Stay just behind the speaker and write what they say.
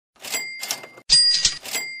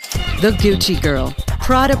The Gucci Girl,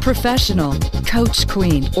 Prada Professional, Coach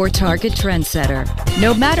Queen, or Target Trendsetter.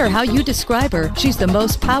 No matter how you describe her, she's the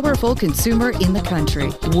most powerful consumer in the country.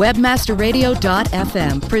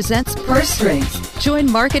 Webmasterradio.fm presents Purse Strings.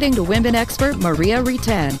 Join Marketing to Women expert Maria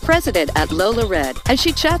Ritan, president at Lola Red, as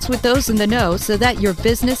she chats with those in the know so that your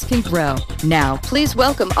business can grow. Now, please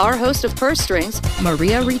welcome our host of Purse Strings,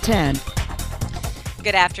 Maria Ritan.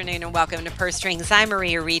 Good afternoon and welcome to Purse Strings. I'm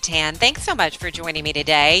Maria Ritan. Thanks so much for joining me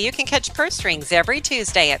today. You can catch Purse Strings every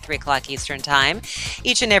Tuesday at 3 o'clock Eastern Time.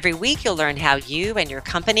 Each and every week, you'll learn how you and your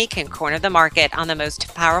company can corner the market on the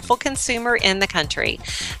most powerful consumer in the country,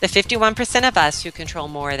 the 51% of us who control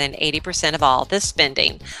more than 80% of all the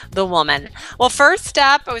spending, the woman. Well, first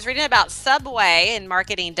up, I was reading about Subway in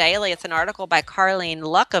Marketing Daily. It's an article by Carlene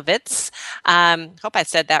Lukovitz. Hope I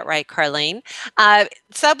said that right, Carlene.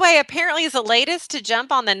 Subway apparently is the latest to jump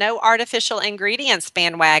on the no artificial ingredients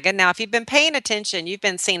bandwagon. Now, if you've been paying attention, you've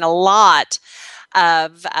been seeing a lot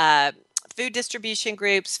of food distribution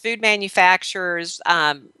groups, food manufacturers,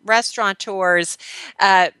 restaurateurs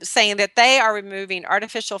saying that they are removing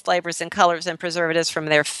artificial flavors and colors and preservatives from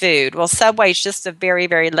their food. Well, Subway is just the very,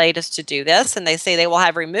 very latest to do this, and they say they will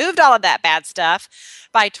have removed all of that bad stuff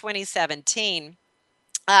by 2017.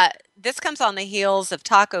 This comes on the heels of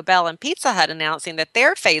Taco Bell and Pizza Hut announcing that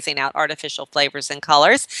they're phasing out artificial flavors and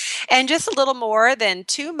colors. And just a little more than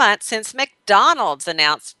 2 months since McDonald's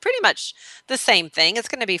announced pretty much the same thing. It's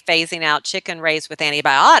going to be phasing out chicken raised with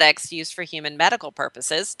antibiotics used for human medical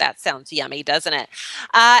purposes. That sounds yummy, doesn't it?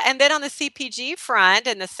 And then on the CPG front,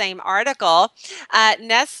 in the same article,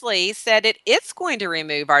 Nestle said it's going to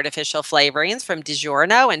remove artificial flavorings from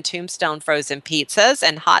DiGiorno and Tombstone frozen pizzas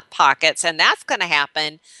and Hot Pockets. And that's going to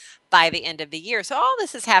happen by the end of the year. So all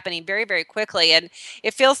this is happening very, very quickly. And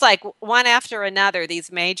it feels like one after another,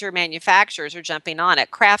 these major manufacturers are jumping on it.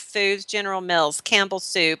 Kraft Foods, General Mills, Campbell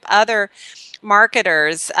Soup, other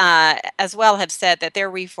marketers as well have said that they're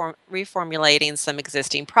reformulating some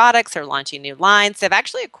existing products or launching new lines. They've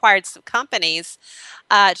actually acquired some companies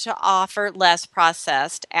to offer less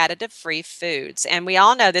processed, additive-free foods. And we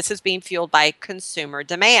all know this is being fueled by consumer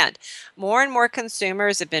demand. More and more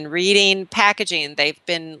consumers have been reading packaging. They've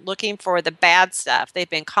been looking for the bad stuff. They've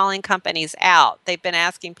been calling companies out. They've been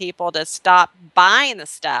asking people to stop buying the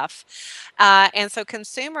stuff. And so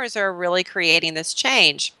consumers are really creating this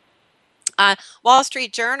change. Wall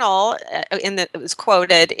Street Journal was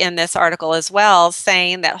quoted in this article as well,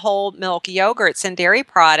 saying that whole milk yogurts and dairy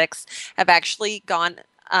products have actually gone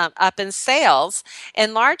up in sales,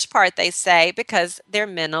 in large part, they say, because they're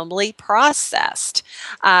minimally processed.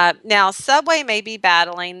 Now, Subway may be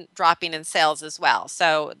battling dropping in sales as well.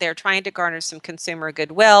 So they're trying to garner some consumer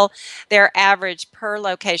goodwill. Their average per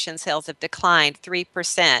location sales have declined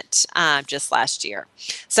 3% just last year.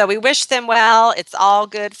 So we wish them well. It's all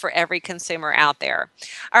good for every consumer out there.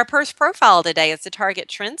 Our Purse profile today is the Target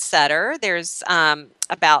Trendsetter. There's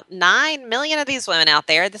about 9 million of these women out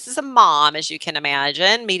there. This is a mom, as you can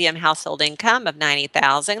imagine, medium household income of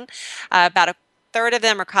 $90,000. About a third of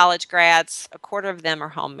them are college grads. A quarter of them are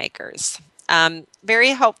homemakers.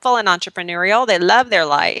 Very hopeful and entrepreneurial. They love their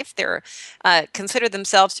life. They're consider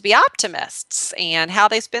themselves to be optimists, and how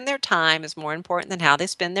they spend their time is more important than how they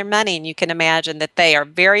spend their money. And you can imagine that they are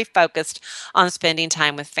very focused on spending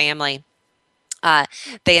time with family.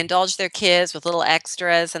 They indulge their kids with little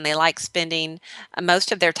extras, and they like spending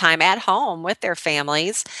most of their time at home with their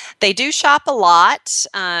families. They do shop a lot.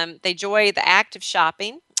 They enjoy the act of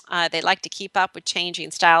shopping. They like to keep up with changing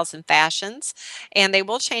styles and fashions, and they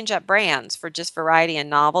will change up brands for just variety and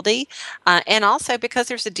novelty, and also because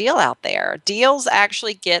there's a deal out there. Deals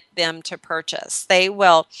actually get them to purchase. They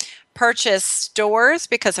will purchase stores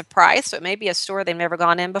because of price. So it may be a store they've never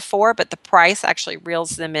gone in before, but the price actually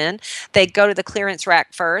reels them in. They go to the clearance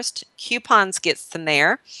rack first. Coupons gets them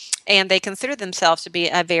there, and they consider themselves to be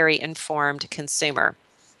a very informed consumer.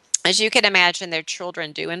 As you can imagine, their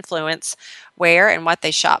children do influence where and what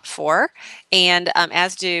they shop for, and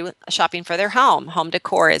as do shopping for their home. Home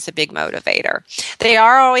decor is a big motivator. They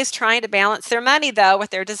are always trying to balance their money, though,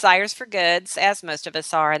 with their desires for goods, as most of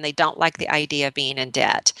us are, and they don't like the idea of being in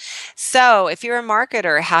debt. So if you're a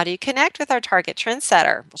marketer, how do you connect with our Target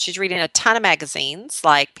Trendsetter? Well, she's reading a ton of magazines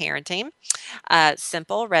like Parenting,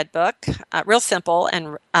 Simple, Redbook, Real Simple,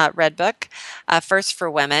 and Redbook, First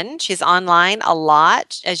for Women. She's online a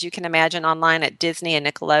lot, as you can imagine, online at Disney and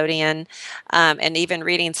Nickelodeon, and even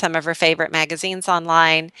reading some of her favorite magazines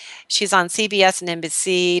online. She's on CBS and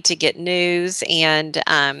NBC to get news, and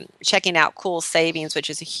checking out Cool Savings, which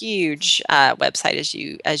is a huge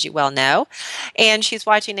website, as you well know. And she's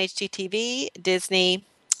watching HGTV, Disney,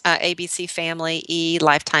 ABC Family, E,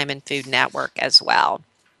 Lifetime, and Food Network as well.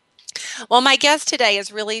 Well, my guest today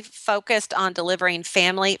is really focused on delivering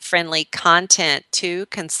family-friendly content to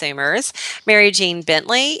consumers. Mary Jean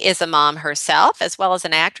Bentley is a mom herself, as well as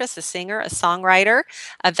an actress, a singer, a songwriter,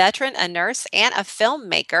 a veteran, a nurse, and a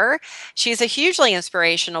filmmaker. She's a hugely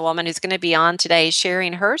inspirational woman who's going to be on today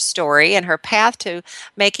sharing her story and her path to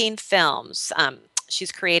making films.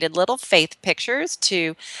 She's created Little Faith Pictures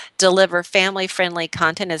to deliver family friendly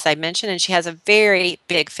content, as I mentioned, and she has a very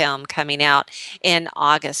big film coming out in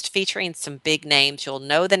August featuring some big names. You'll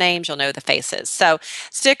know the names, you'll know the faces. So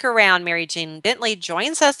stick around. Mary Jean Bentley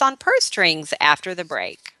joins us on Purse Strings after the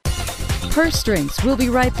break. Purse Strings. We'll be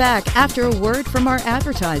right back after a word from our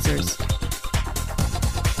advertisers.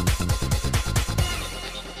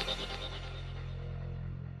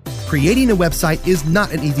 Creating a website is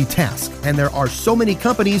not an easy task, and there are so many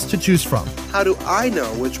companies to choose from. How do I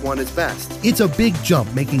know which one is best? It's a big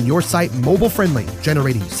jump making your site mobile-friendly,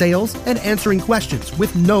 generating sales, and answering questions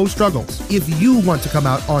with no struggles. If you want to come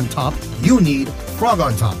out on top, you need Frog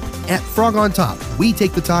on Top. At Frog on Top, we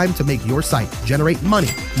take the time to make your site generate money,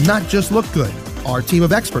 not just look good. Our team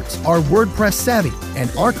of experts are WordPress savvy, and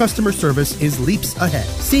our customer service is leaps ahead.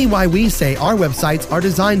 See why we say our websites are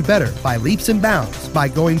designed better by leaps and bounds by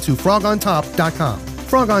going to frogontop.com.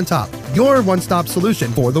 Frog on Top, your one-stop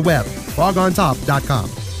solution for the web. frogontop.com.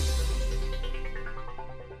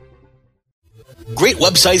 Great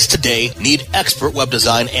websites today need expert web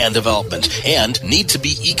design and development and need to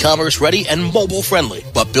be e-commerce ready and mobile friendly.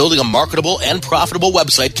 But building a marketable and profitable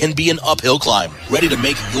website can be an uphill climb. Ready to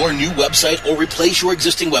make your new website or replace your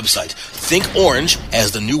existing website? Think Orange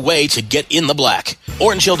as the new way to get in the black.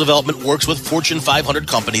 Orange Hill Development works with Fortune 500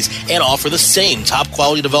 companies and offer the same top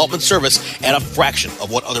quality development service at a fraction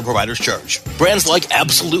of what other providers charge. Brands like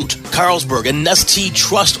Absolute, Carlsberg, and Nestea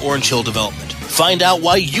trust Orange Hill Development. Find out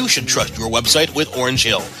why you should trust your website with Orange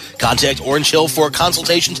Hill. Contact Orange Hill for a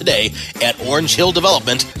consultation today at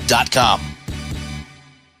orangehilldevelopment.com.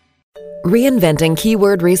 Reinventing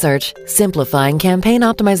keyword research, simplifying campaign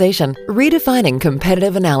optimization, redefining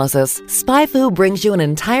competitive analysis. SpyFu brings you an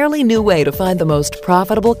entirely new way to find the most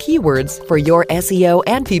profitable keywords for your SEO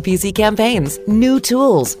and PPC campaigns. New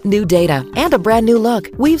tools, new data, and a brand new look.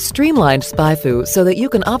 We've streamlined SpyFu so that you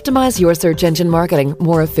can optimize your search engine marketing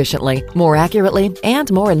more efficiently, more accurately,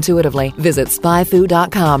 and more intuitively. Visit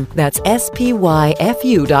spyfu.com. That's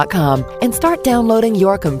SPYFU.com and start downloading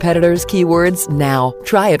your competitors' keywords now.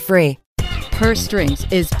 Try it free. Purse Strings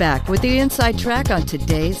is back with the inside track on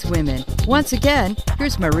today's women. Once again,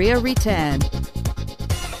 here's Maria Retan.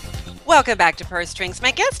 Welcome back to Purse Strings.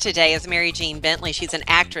 My guest today is Mary Jean Bentley. She's an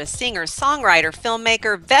actress, singer, songwriter,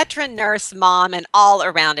 filmmaker, veteran nurse, mom, and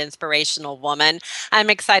all-around inspirational woman.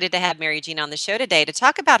 I'm excited to have Mary Jean on the show today to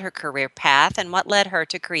talk about her career path and what led her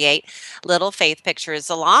to create Little Faith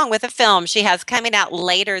Pictures, along with a film she has coming out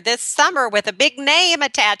later this summer with a big name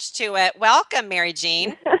attached to it. Welcome, Mary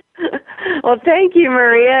Jean. Well, thank you,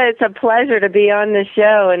 Maria. It's a pleasure to be on the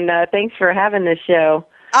show, and thanks for having the show.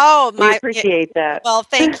 Oh, we appreciate that. Well,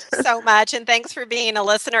 thank you so much, and thanks for being a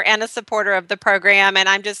listener and a supporter of the program, and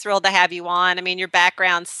I'm just thrilled to have you on. I mean, your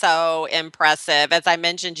background's so impressive. As I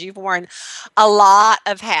mentioned, you've worn a lot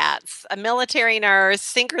of hats: a military nurse,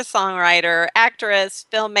 singer-songwriter, actress,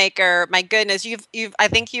 filmmaker. My goodness, I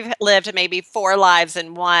think you've lived maybe 4 lives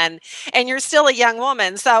in one, and you're still a young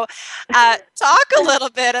woman. So talk a little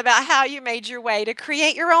bit about how you made your way to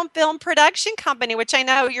create your own film production company, which I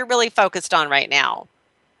know you're really focused on right now.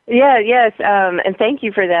 Yes, and thank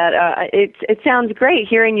you for that. It sounds great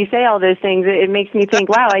hearing you say all those things. It makes me think,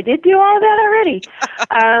 wow, I did do all of that already.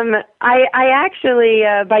 I actually,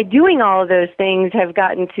 by doing all of those things, have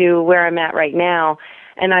gotten to where I'm at right now,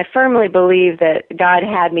 and I firmly believe that God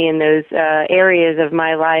had me in those areas of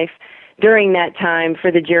my life during that time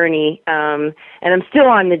for the journey, and I'm still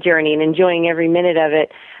on the journey and enjoying every minute of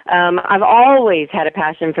it. I've always had a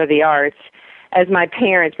passion for the arts. As my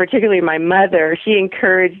parents, particularly my mother, she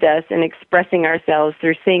encouraged us in expressing ourselves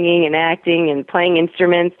through singing and acting and playing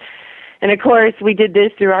instruments. And of course, we did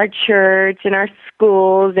this through our church and our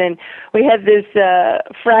schools. And we had this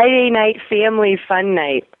Friday night family fun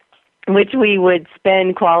night, which we would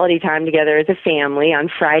spend quality time together as a family on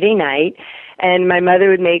Friday night. And my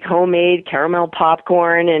mother would make homemade caramel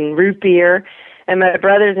popcorn and root beer. And my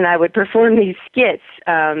brothers and I would perform these skits,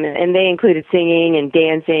 and they included singing and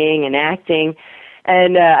dancing and acting.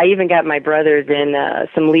 And I even got my brothers in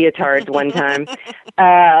some leotards one time.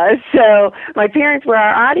 So my parents were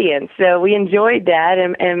our audience, so we enjoyed that.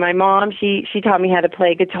 And my mom, she taught me how to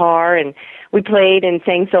play guitar, and we played and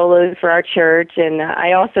sang solos for our church. And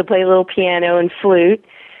I also played a little piano and flute.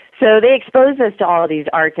 So they exposed us to all these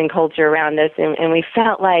arts and culture around us, and we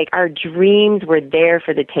felt like our dreams were there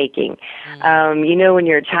for the taking. When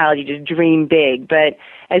you're a child, you just dream big. But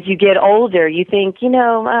as you get older, you think,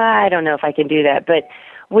 I don't know if I can do that. But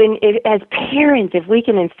as parents, if we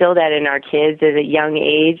can instill that in our kids at a young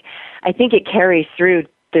age, I think it carries through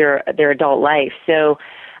their adult life. So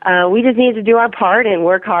we just need to do our part and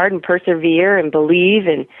work hard and persevere and believe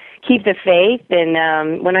and keep the faith.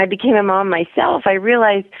 And when I became a mom myself, I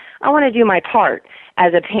realized I want to do my part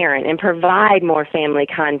as a parent and provide more family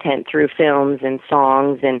content through films and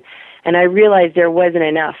songs. And I realized there wasn't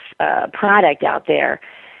enough product out there.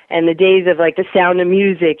 And the days of like The Sound of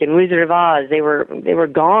Music and Wizard of Oz, they were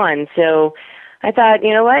gone. So I thought,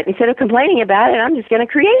 you know what? Instead of complaining about it, I'm just going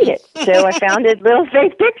to create it. So I founded Little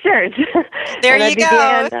Faith Pictures. There you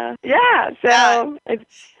go. Yeah.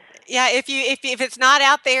 If it's not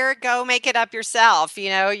out there, go make it up yourself.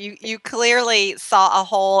 You clearly saw a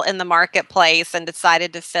hole in the marketplace and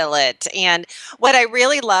decided to fill it. And what I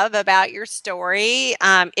really love about your story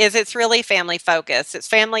is it's really family focused. It's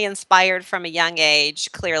family inspired from a young age,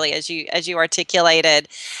 clearly, as you articulated.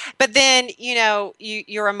 But then,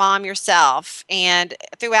 you're a mom yourself, and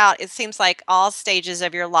throughout, it seems like all stages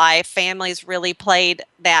of your life, families really played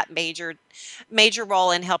that major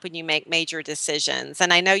role in helping you make major decisions.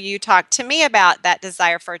 And I know you talked to me about that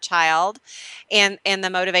desire for a child and the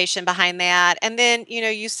motivation behind that. And then,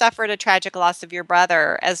 you suffered a tragic loss of your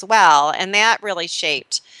brother as well. And that really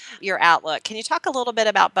shaped your outlook. Can you talk a little bit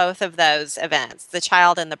about both of those events, the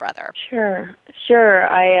child and the brother? Sure.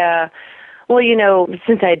 Since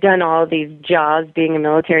I had done all of these jobs, being a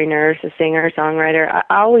military nurse, a singer, a songwriter, I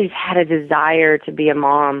always had a desire to be a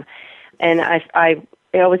mom. And I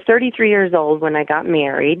was 33 years old when I got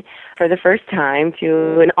married for the first time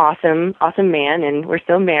to an awesome man, and we're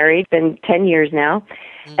still married. It's been 10 years now.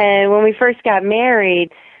 Mm-hmm. And when we first got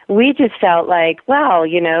married, we just felt like, wow,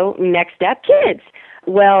 next step, kids.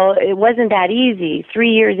 Well, it wasn't that easy. 3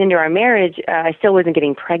 years into our marriage, I still wasn't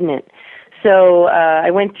getting pregnant. So I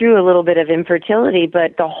went through a little bit of infertility,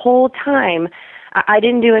 but the whole time I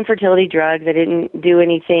didn't do infertility drugs. I didn't do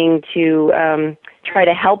anything to try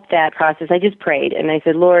to help that process. I just prayed, and I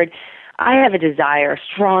said, Lord, I have a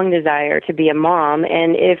strong desire to be a mom,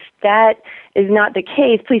 and if that is not the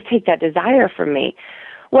case, please take that desire from me.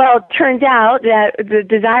 Well, it turns out that the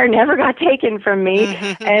desire never got taken from me,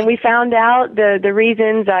 and we found out the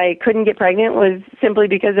reasons I couldn't get pregnant was simply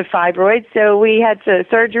because of fibroids. So we had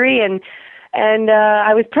surgery, and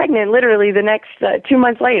I was pregnant literally the next 2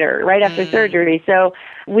 months later, right after surgery. So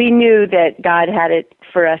we knew that God had it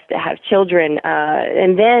for us to have children.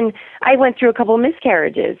 And then I went through a couple of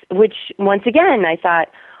miscarriages, which once again, I thought,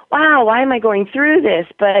 wow, why am I going through this?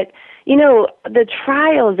 But, the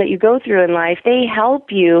trials that you go through in life, they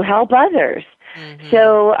help you help others. Mm-hmm.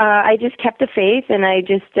 So I just kept the faith, and I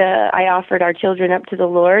offered our children up to the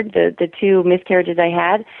Lord, the two miscarriages I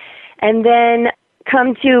had. And then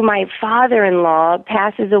come to my father-in-law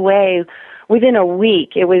passes away within a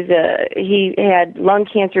week. It was he had lung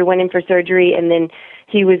cancer, went in for surgery, and then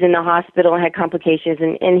he was in the hospital and had complications,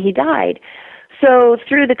 and he died. So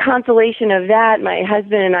through the consolation of that, my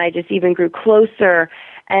husband and I just even grew closer,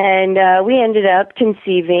 and we ended up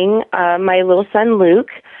conceiving my little son,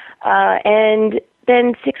 Luke, and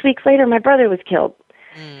then 6 weeks later, my brother was killed.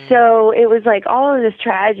 So it was like all of this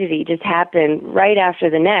tragedy just happened right after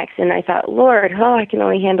the next. And I thought, Lord, I can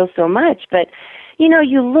only handle so much. But,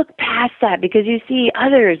 you look past that because you see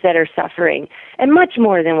others that are suffering and much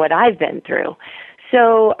more than what I've been through.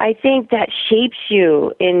 So I think that shapes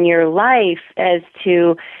you in your life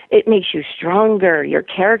it makes you stronger, your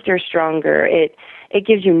character stronger. It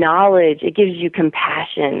gives you knowledge. It gives you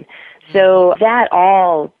compassion. So that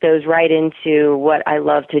all goes right into what I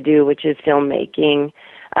love to do, which is filmmaking,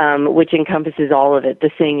 which encompasses all of it,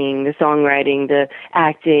 the singing, the songwriting, the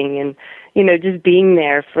acting, and, just being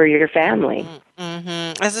there for your family.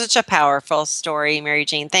 Mm-hmm. That's such a powerful story, Mary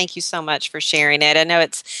Jean. Thank you so much for sharing it. I know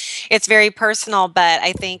it's very personal, but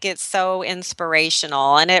I think it's so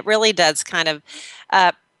inspirational, and it really does kind of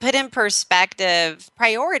put in perspective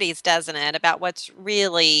priorities, doesn't it, about what's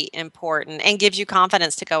really important, and gives you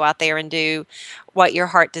confidence to go out there and do what your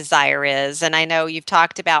heart desire is. And I know you've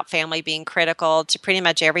talked about family being critical to pretty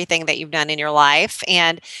much everything that you've done in your life.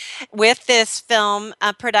 And with this film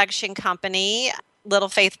production company, Little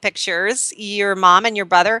Faith Pictures, your mom and your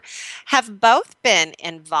brother have both been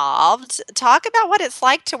involved. Talk about what it's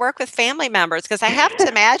like to work with family members, because I have to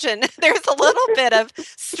imagine there's a little bit of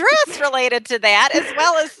stress related to that, as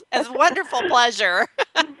well as wonderful pleasure.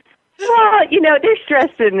 Well, there's stress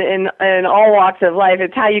in all walks of life.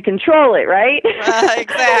 It's how you control it, right?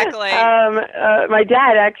 Exactly. My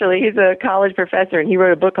dad, actually, he's a college professor, and he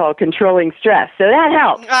wrote a book called Controlling Stress. So that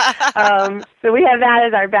helps. So we have that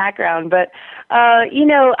as our background. But,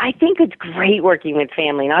 I think it's great working with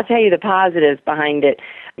family. And I'll tell you the positives behind it.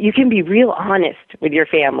 You can be real honest with your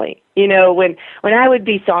family. When I would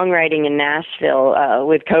be songwriting in Nashville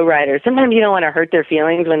with co-writers, sometimes you don't want to hurt their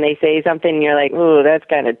feelings when they say something, and you're like, ooh, that's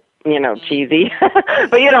kind of cheesy.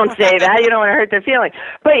 But you don't say that. You don't want to hurt their feelings.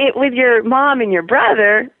 But with your mom and your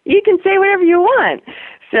brother, you can say whatever you want.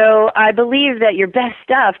 So I believe that your best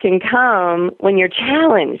stuff can come when you're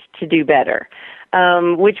challenged to do better,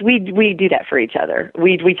 which we do that for each other.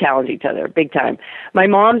 We challenge each other big time. My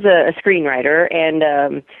mom's a screenwriter,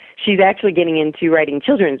 and she's actually getting into writing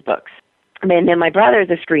children's books. And then my brother's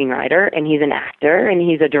a screenwriter, and he's an actor, and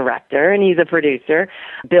he's a director, and he's a producer.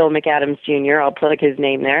 Bill McAdams Jr., I'll plug his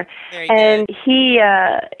name there. Very and good.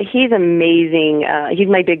 he's amazing. He's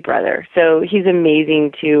my big brother, so he's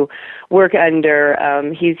amazing to work under.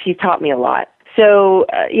 He's taught me a lot. So,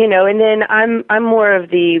 and then I'm more of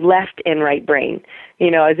the left and right brain.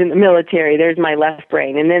 I was in the military, there's my left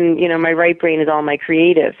brain. And then, my right brain is all my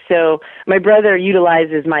creative. So my brother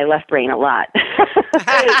utilizes my left brain a lot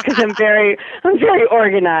because I'm very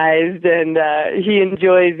organized, and he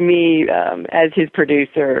enjoys me as his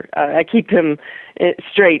producer. I keep him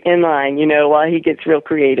straight in line, while he gets real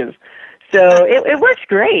creative. So it works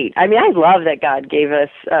great. I mean, I love that God gave us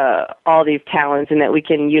all these talents and that we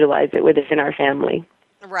can utilize it within our family.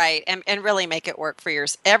 Right, and really make it work for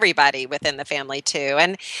everybody within the family too.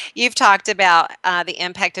 And you've talked about the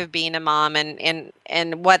impact of being a mom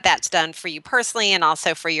and what that's done for you personally and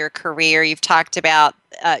also for your career. You've talked about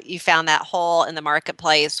you found that hole in the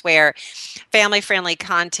marketplace where family-friendly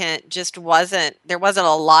content just there wasn't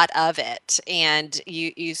a lot of it, and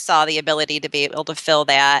you saw the ability to be able to fill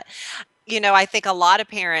that. I think a lot of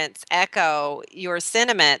parents echo your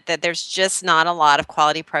sentiment that there's just not a lot of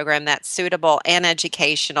quality program that's suitable and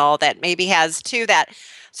educational that maybe has that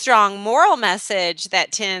strong moral message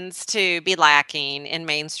that tends to be lacking in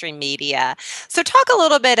mainstream media. So talk a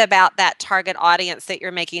little bit about that target audience that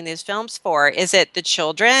you're making these films for. Is it the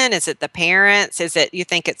children? Is it the parents? You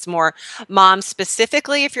think it's more moms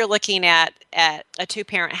specifically if you're looking at a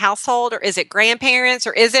two-parent household, or is it grandparents,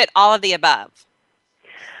 or is it all of the above?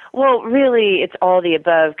 Well, really, it's all the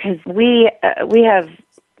above, because we have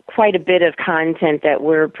quite a bit of content that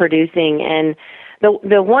we're producing, and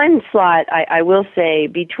the one slot, I will say,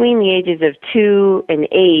 between the ages of 2 and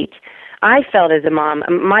 8, I felt as a mom,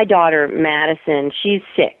 my daughter, Madison, she's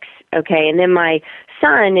 6, okay, and then my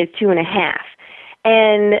son is 2.5.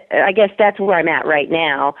 And I guess that's where I'm at right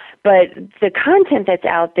now. But the content that's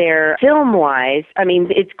out there, film-wise, I mean,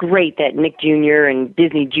 it's great that Nick Jr. and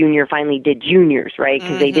Disney Jr. finally did juniors, right?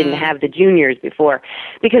 Because they didn't have the juniors before.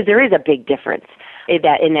 Because there is a big difference in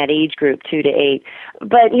that age group, 2 to 8.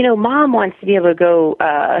 But, mom wants to be able to go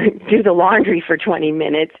do the laundry for 20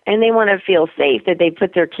 minutes, and they want to feel safe that they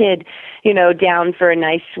put their kid, down for a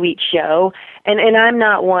nice, sweet show. And I'm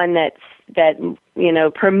not one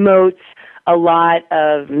that promotes a lot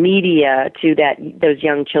of media to those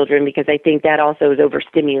young children, because I think that also is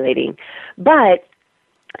overstimulating. But,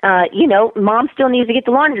 mom still needs to get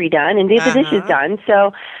the laundry done and get the dishes done.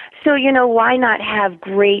 So, why not have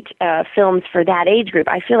great films for that age group?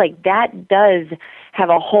 I feel like that does have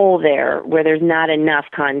a hole there where there's not enough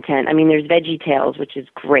content. I mean, there's VeggieTales, which is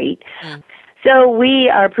great. So we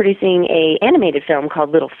are producing an animated film called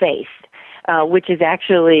Little Faith, which is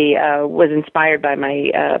actually was inspired by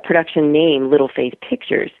my production name, Little Faith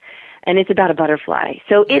Pictures, and it's about a butterfly.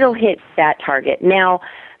 So it'll hit that target. Now,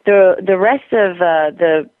 the rest of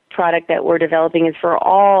the product that we're developing is for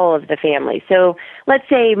all of the family. So let's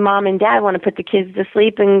say mom and dad want to put the kids to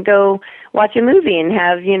sleep and go watch a movie and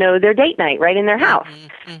have, their date night right in their house.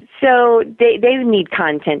 So they need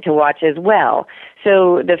content to watch as well.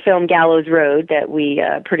 So the film Gallows Road that we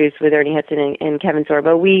produced with Ernie Hudson and Kevin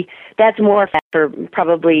Sorbo, that's more for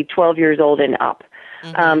probably 12 years old and up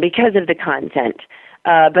because of the content.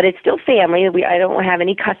 But it's still family. I don't have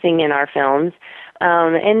any cussing in our films.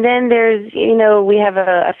 And then there's, we have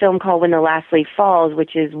a film called When the Last Leaf Falls,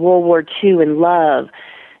 which is World War II and love.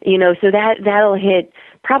 So that'll hit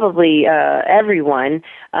probably everyone.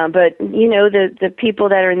 But, the people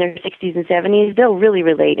that are in their 60s and 70s, they'll really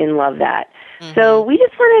relate and love that. So we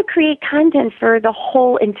just want to create content for the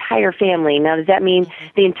whole entire family. Now, does that mean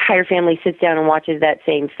the entire family sits down and watches that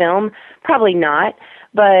same film? Probably not.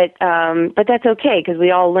 But that's okay, because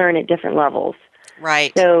we all learn at different levels.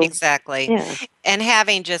 Right, So, exactly. yeah. And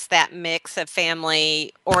having just that mix of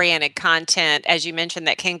family-oriented content, as you mentioned,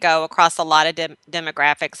 that can go across a lot of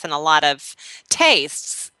demographics and a lot of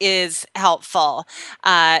tastes is helpful.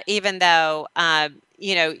 Even though,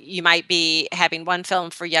 you might be having one film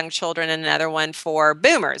for young children and another one for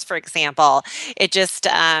boomers, for example.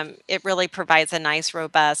 It really provides a nice,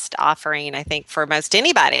 robust offering, I think, for most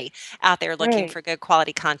anybody out there looking Right. for good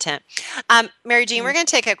quality content. Mary Jean, we're going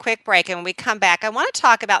to take a quick break, and when we come back, I want to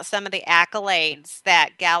talk about some of the accolades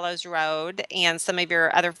that Gallows Road and some of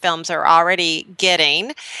your other films are already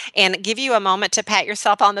getting, and give you a moment to pat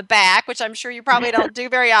yourself on the back, which I'm sure you probably don't do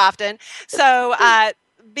very often. So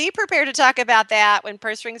be prepared to talk about that when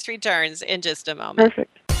Purse Strings returns in just a moment.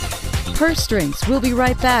 Perfect. Purse Strings. We'll be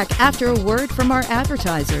right back after a word from our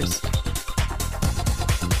advertisers.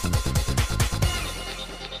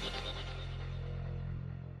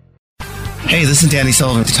 Hey, this is Danny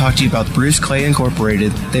Sullivan to talk to you about Bruce Clay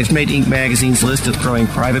Incorporated. They've made Inc. Magazine's list of growing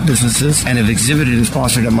private businesses and have exhibited and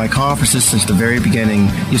sponsored at my conferences since the very beginning.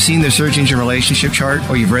 You've seen their search engine relationship chart,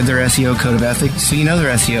 or you've read their SEO code of ethics, so you know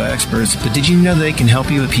they're SEO experts. But did you know they can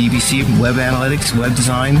help you with PPC, web analytics, web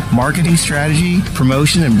design, marketing strategy,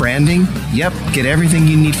 promotion, and branding? Yep, get everything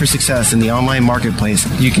you need for success in the online marketplace.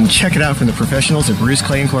 You can check it out from the professionals at Bruce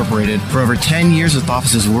Clay Incorporated. For over 10 years with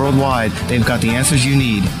offices worldwide, they've got the answers you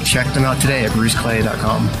need. Check them out today at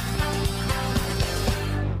bruceclay.com.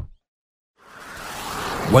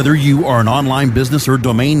 Whether you are an online business or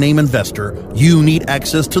domain name investor, you need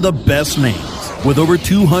access to the best names. With over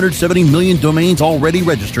 270 million domains already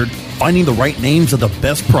registered, finding the right names at the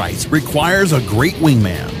best price requires a great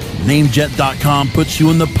wingman. Namejet.com puts you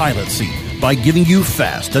in the pilot seat by giving you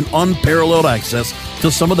fast and unparalleled access to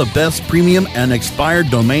some of the best premium and expired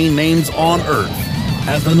domain names on earth.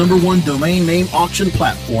 As the #1 domain name auction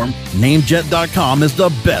platform, Namejet.com is the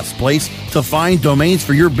best place to find domains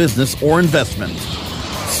for your business or investment.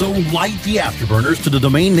 So light the afterburners to the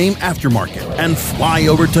domain name aftermarket and fly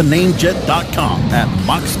over to Namejet.com at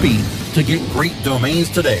Mach speed to get great domains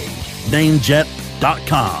today.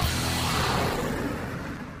 Namejet.com.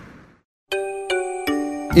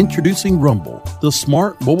 Introducing Rumble, the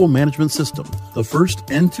smart mobile management system, the first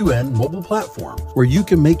end-to-end mobile platform where you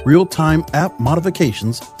can make real-time app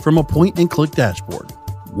modifications from a point-and-click dashboard.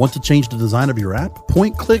 Want to change the design of your app?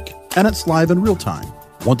 Point-click, and it's live in real time.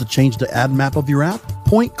 Want to change the ad map of your app?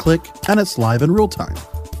 Point-click, and it's live in real time.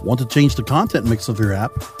 Want to change the content mix of your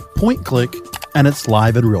app? Point-click, and it's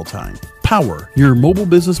live in real time. Power your mobile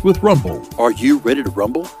business with Rumble. Are you ready to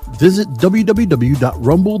rumble? Visit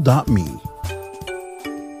www.rumble.me.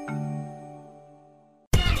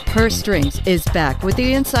 Purse Strings is back with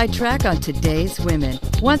the inside track on today's women.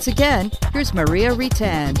 Once again, here's Maria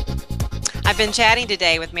Retan. I've been chatting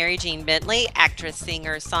today with Mary Jean Bentley, actress,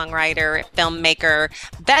 singer, songwriter, filmmaker,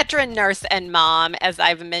 veteran nurse, and mom, as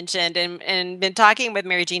I've mentioned, and been talking with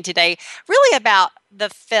Mary Jean today really about the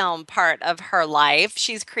film part of her life.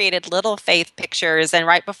 She's created Little Faith Pictures, and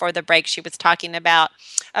right before the break, she was talking about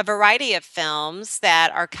a variety of films that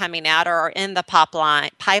are coming out or are in the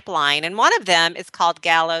pipeline, and one of them is called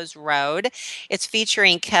Gallows Road. It's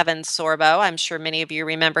featuring Kevin Sorbo. I'm sure many of you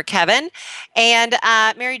remember Kevin. And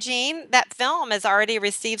Mary Jean, that film has already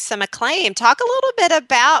received some acclaim. Talk a little bit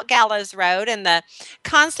about Gallows Road and the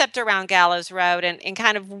concept around Gallows Road and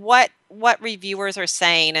kind of what reviewers are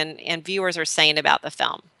saying and viewers are saying about the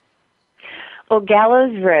film. Well,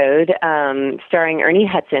 Gallows Road, starring Ernie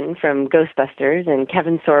Hudson from Ghostbusters and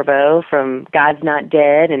Kevin Sorbo from God's Not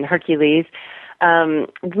Dead and Hercules.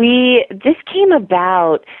 This came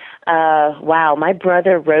about, my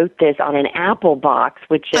brother wrote this on an Apple box,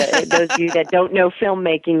 which those of you that don't know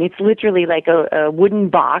filmmaking, it's literally like a wooden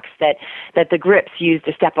box that the grips use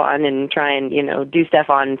to step on and try and, do stuff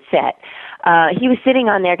on set. He was sitting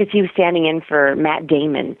on there because he was standing in for Matt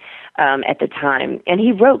Damon at the time, and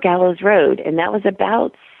he wrote Gallows Road, and that was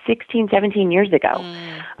about 16, 17 years ago.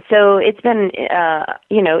 So it's been,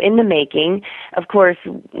 in the making. Of course,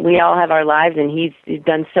 we all have our lives, and he's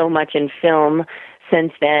done so much in film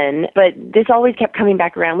since then. But this always kept coming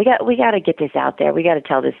back around. We got to get this out there. We got to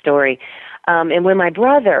tell this story. And when my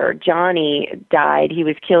brother, Johnny, died, he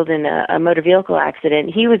was killed in a motor vehicle accident.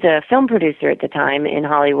 He was a film producer at the time in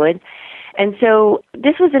Hollywood. And so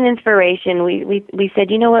this was an inspiration. We said,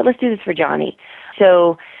 you know what, let's do this for Johnny.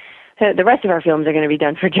 So the rest of our films are going to be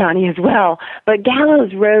done for Johnny as well. But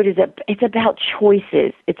Gallows Road it's about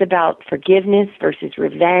choices. It's about forgiveness versus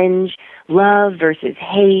revenge, love versus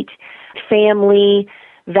hate, family,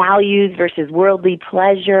 values versus worldly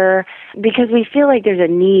pleasure, because we feel like there's a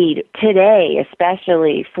need today,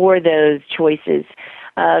 especially for those choices.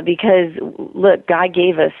 because, look, God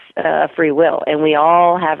gave us free will, and we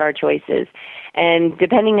all have our choices. And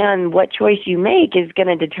depending on what choice you make is going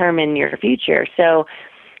to determine your future. So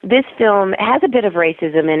this film has a bit of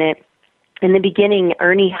racism in it. In the beginning,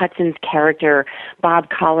 Ernie Hudson's character, Bob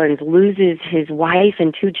Collins, loses his wife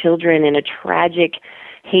and 2 children in a tragic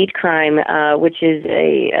hate crime, which is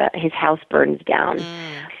his house burns down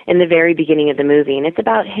in the very beginning of the movie. And it's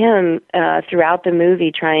about him throughout the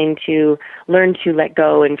movie trying to learn to let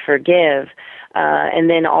go and forgive, and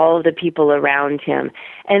then all of the people around him.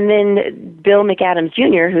 And then Bill McAdams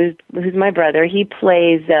Jr., who's my brother, he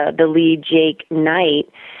plays the lead, Jake Knight,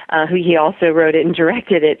 who he also wrote it and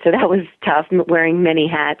directed it, so that was tough, wearing many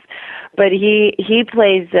hats. But he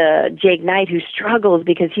plays Jake Knight, who struggles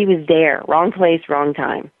because he was there, wrong place, wrong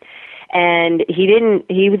time. And he's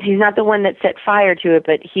not the one that set fire to it,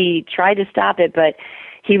 but he tried to stop it, but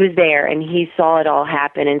he was there, and he saw it all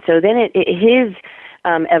happen. And so then his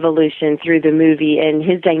evolution through the movie and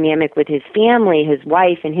his dynamic with his family, his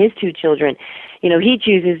wife, and his 2 children, he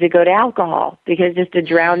chooses to go to alcohol because just to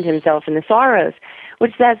drown himself in the sorrows,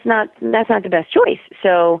 which that's not the best choice.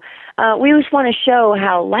 So we just want to show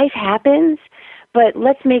how life happens, but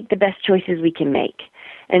let's make the best choices we can make.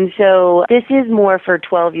 And so this is more for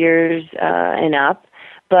 12 years and up,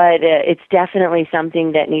 but it's definitely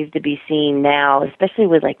something that needs to be seen now, especially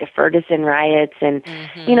with like the Ferguson riots. And,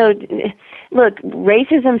 look,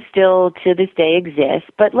 racism still to this day exists,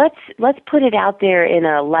 but let's put it out there in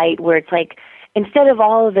a light where it's like, instead of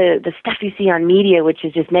all of the stuff you see on media, which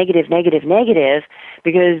is just negative,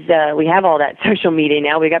 because we have all that social media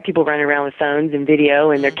now. We got people running around with phones and video,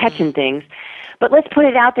 and they're catching things. But let's put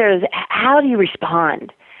it out there as, how do you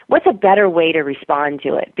respond? What's a better way to respond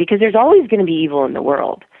to it? Because there's always going to be evil in the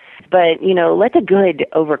world. But, let the good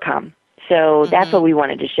overcome. So that's what we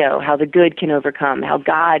wanted to show, how the good can overcome, how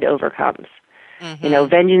God overcomes.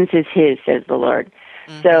 Vengeance is his, says the Lord.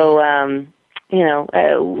 So,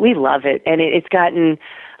 we love it. And it's gotten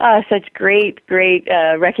such great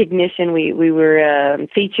recognition. We were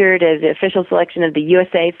featured as the official selection of the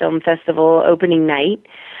USA Film Festival opening night,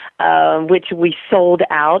 which we sold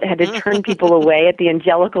out, had to turn people away at the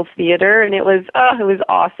Angelical Theater, and it was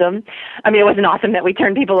awesome. I mean, it wasn't awesome that we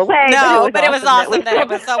turned people away. No, but it was awesome that it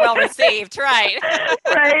was so well received, right?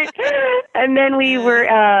 Right. And then we were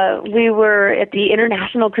at the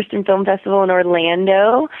International Christian Film Festival in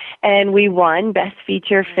Orlando, and we won Best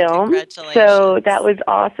Feature Film. Congratulations. So that was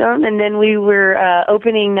awesome. And then we were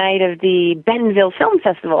opening night of the Bentonville Film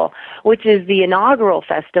Festival, which is the inaugural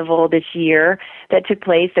festival this year that took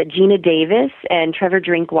place at Gina Davis and Trevor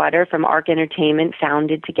Drinkwater from ARC Entertainment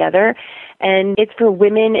founded together. And it's for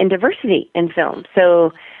women and diversity in film.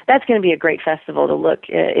 So that's going to be a great festival to look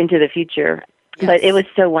into the future. Yes. But it was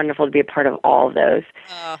so wonderful to be a part of all of those.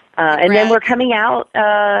 And then we're coming out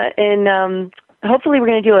hopefully we're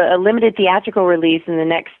going to do a limited theatrical release in the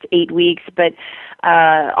next 8 weeks, but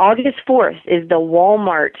August 4th is the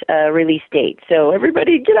Walmart release date. So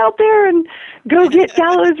everybody get out there and go get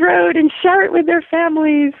Gallows Road and share it with their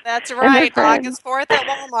families. That's right, August 4th at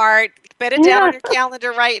Walmart. Put it down on your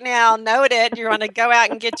calendar right now. Note it. You want to go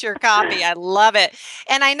out and get your copy. I love it.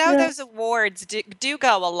 And I know those awards do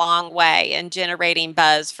go a long way in generating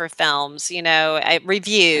buzz for films,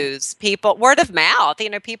 reviews, people, word of mouth,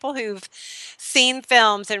 people who've seen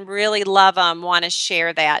films and really love them want to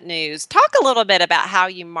share that news. Talk a little bit about how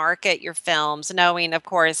you market your films, knowing, of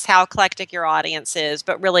course, how eclectic your audience is,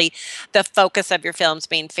 but really the focus of your films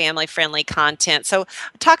being family-friendly content. So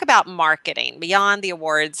talk about marketing beyond the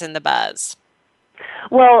awards and the buzz.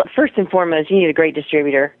 Well, first and foremost, you need a great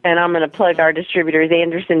distributor, and I'm going to plug our distributors,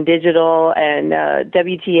 Anderson Digital and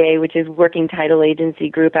WTA, which is Working Title Agency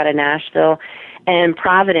Group out of Nashville, and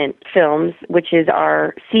Provident Films, which is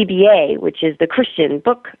our CBA, which is the Christian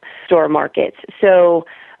bookstore markets. So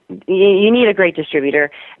you need a great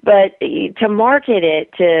distributor. But to market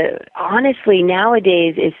it, honestly,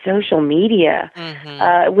 nowadays is social media,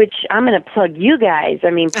 which I'm going to plug you guys. I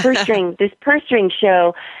mean, this Purse String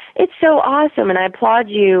show, it's so awesome, and I applaud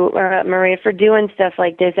you, Maria, for doing stuff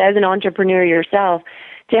like this as an entrepreneur yourself,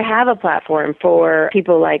 to have a platform for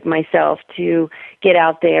people like myself to get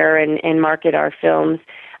out there and market our films.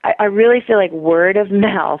 I really feel like word of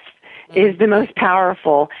mouth is the most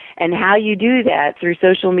powerful, and how you do that through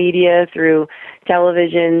social media, through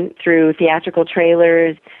television, through theatrical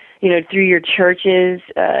trailers, through your churches.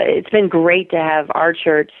 It's been great to have our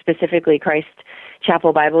church, specifically Christ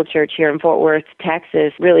Chapel Bible Church here in Fort Worth,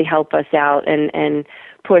 Texas, really help us out and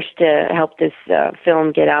push to help this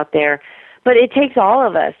film get out there. But it takes all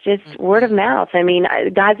of us, just word of mouth. I mean,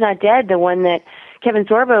 God's Not Dead, the one that Kevin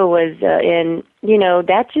Sorbo was in,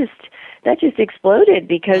 that just exploded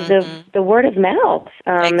because of the word of mouth.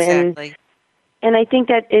 Exactly. And I think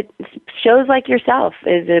that shows like yourself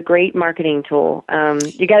is a great marketing tool.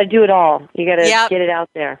 You got to do it all. You got to get it out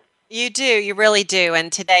there. You do. You really do.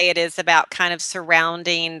 And today it is about kind of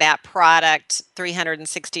surrounding that product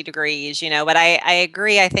 360 degrees, but I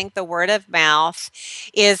agree. I think the word of mouth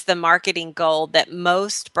is the marketing gold that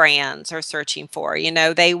most brands are searching for.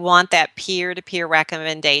 They want that peer-to-peer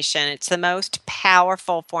recommendation. It's the most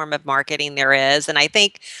powerful form of marketing there is. And I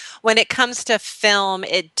think when it comes to film,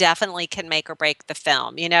 it definitely can make or break the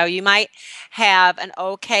film. You might have an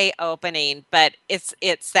okay opening, but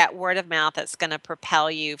it's that word of mouth that's going to propel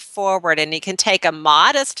you forward. And you can take a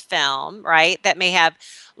modest film, right, that may have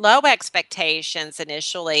low expectations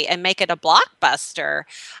initially and make it a blockbuster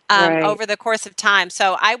over the course of time.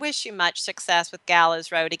 So I wish you much success with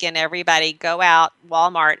Gallows Road. Again, everybody go out,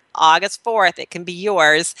 Walmart, August 4th. It can be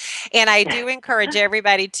yours. And I do encourage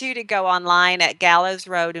everybody, too, to go online at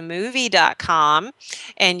gallowsroadmovie.com,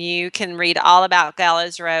 and you can read all about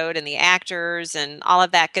Gallows Road and the actors and all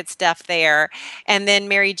of that good stuff there. And then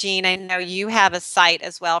Mary Jean, I know you have a site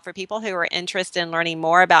as well for people who are interested in learning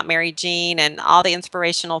more about Mary Jean and all the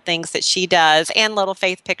inspirational things that she does and Little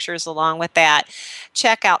Faith pictures along with that.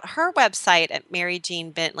 Check out her website at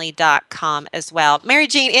maryjeanbentley.com as well. Mary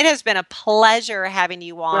Jean, it has been a pleasure having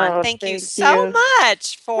you on. Thank you so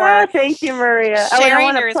much for thank you, Maria.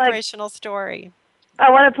 sharing your inspirational story. I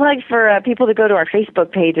want to plug for people to go to our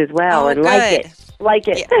Facebook page as well and like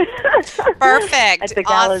it. Yeah. Perfect. At the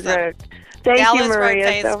Gallows Road. Thank you,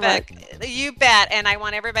 Maria, so much. You bet. And I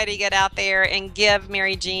want everybody to get out there and give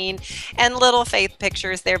Mary Jean and Little Faith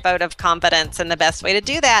Pictures their vote of confidence. And the best way to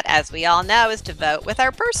do that, as we all know, is to vote with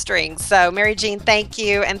our purse strings. So, Mary Jean, thank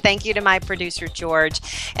you. And thank you to my producer, George.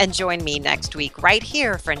 And join me next week right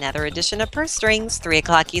here for another edition of Purse Strings, 3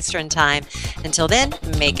 o'clock Eastern Time. Until then,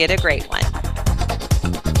 make it a great one.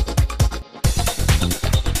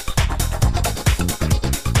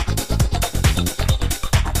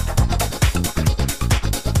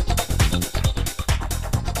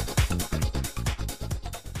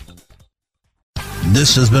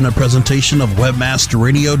 This has been a presentation of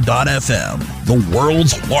WebmasterRadio.fm, the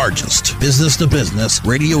world's largest business-to-business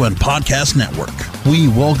radio and podcast network. We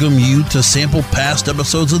welcome you to sample past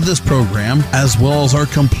episodes of this program, as well as our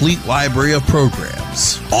complete library of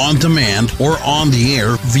programs, on demand or on the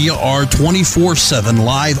air via our 24/7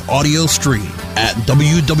 live audio stream at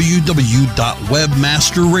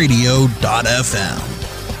www.webmasterradio.fm.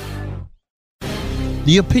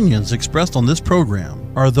 The opinions expressed on this program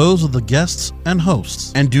are those of the guests and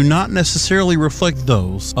hosts and do not necessarily reflect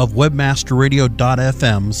those of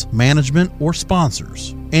WebmasterRadio.fm's management or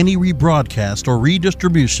sponsors. Any rebroadcast or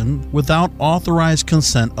redistribution without authorized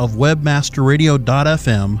consent of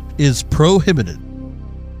WebmasterRadio.fm is prohibited.